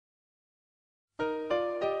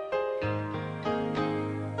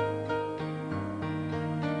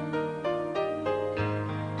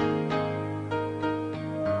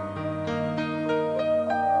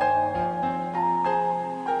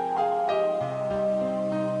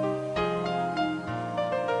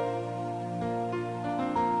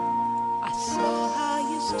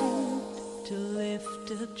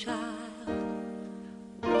child,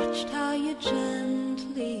 watched how you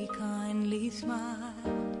gently, kindly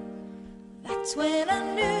smiled. That's when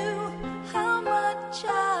I knew how much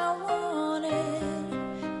I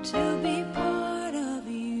wanted to be part of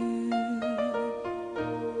you.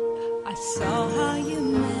 I saw how you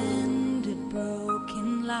mended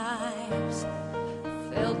broken lives,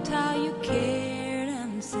 felt how you cared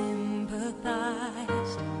and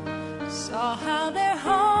sympathized, saw how their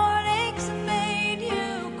heartaches made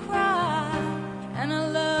you cry, and I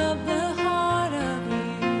love the heart of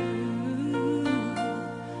you.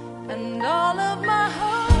 And all of my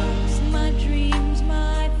hopes, my dreams,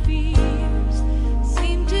 my fears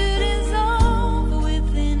seem to dissolve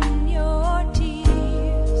within your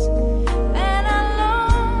tears, and I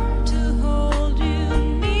long to hold you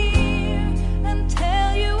near and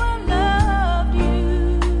tell you I loved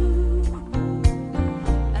you.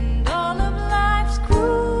 And all of life's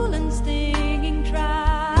cruel and stinging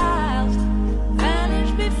trials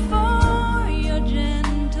vanish before your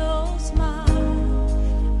gentle smile.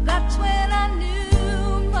 That's when I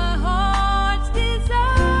knew my heart's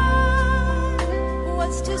desire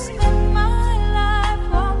was to spend my life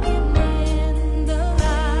walking in the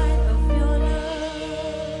light of your love.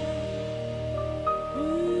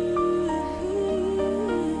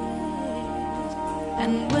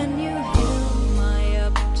 And when